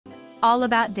All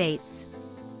about dates.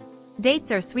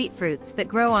 Dates are sweet fruits that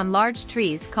grow on large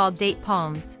trees called date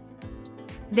palms.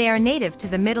 They are native to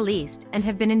the Middle East and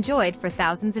have been enjoyed for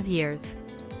thousands of years.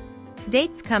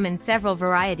 Dates come in several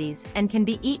varieties and can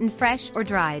be eaten fresh or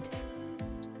dried.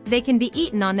 They can be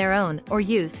eaten on their own or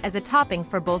used as a topping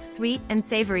for both sweet and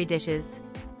savory dishes.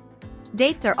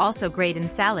 Dates are also great in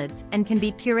salads and can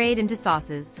be pureed into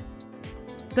sauces.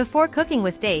 Before cooking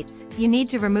with dates, you need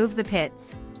to remove the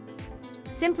pits.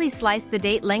 Simply slice the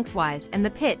date lengthwise and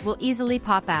the pit will easily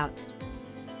pop out.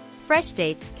 Fresh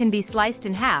dates can be sliced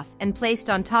in half and placed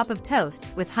on top of toast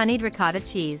with honeyed ricotta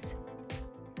cheese.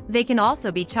 They can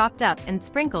also be chopped up and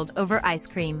sprinkled over ice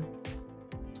cream.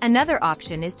 Another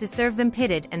option is to serve them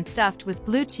pitted and stuffed with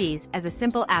blue cheese as a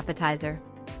simple appetizer.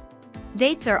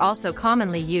 Dates are also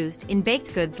commonly used in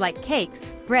baked goods like cakes,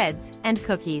 breads, and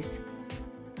cookies.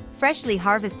 Freshly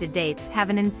harvested dates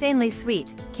have an insanely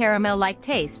sweet, caramel-like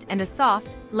taste and a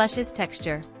soft, luscious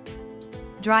texture.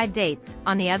 Dried dates,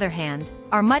 on the other hand,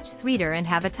 are much sweeter and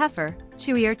have a tougher,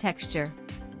 chewier texture.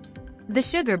 The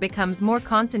sugar becomes more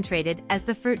concentrated as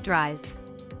the fruit dries.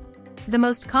 The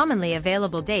most commonly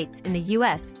available dates in the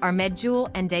US are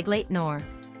medjool and deglet nor.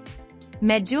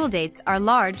 Medjool dates are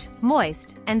large,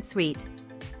 moist, and sweet.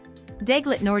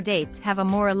 Deglet nor dates have a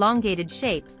more elongated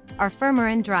shape, are firmer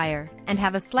and drier, and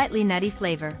have a slightly nutty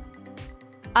flavor.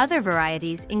 Other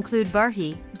varieties include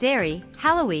barhi, dari,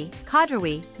 halawi,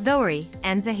 kadrawi, dhori,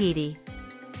 and zahidi.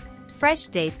 Fresh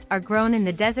dates are grown in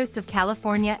the deserts of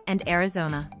California and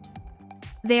Arizona.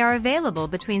 They are available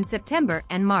between September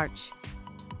and March.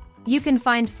 You can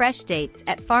find fresh dates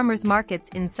at farmers markets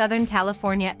in Southern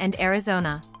California and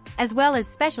Arizona, as well as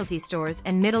specialty stores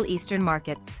and Middle Eastern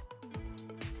markets.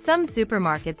 Some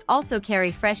supermarkets also carry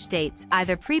fresh dates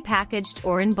either pre-packaged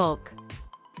or in bulk.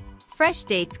 Fresh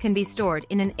dates can be stored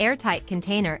in an airtight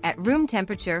container at room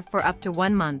temperature for up to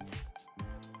 1 month.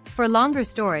 For longer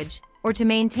storage, or to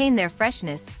maintain their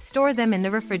freshness, store them in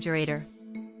the refrigerator.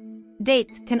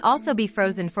 Dates can also be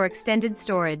frozen for extended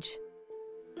storage.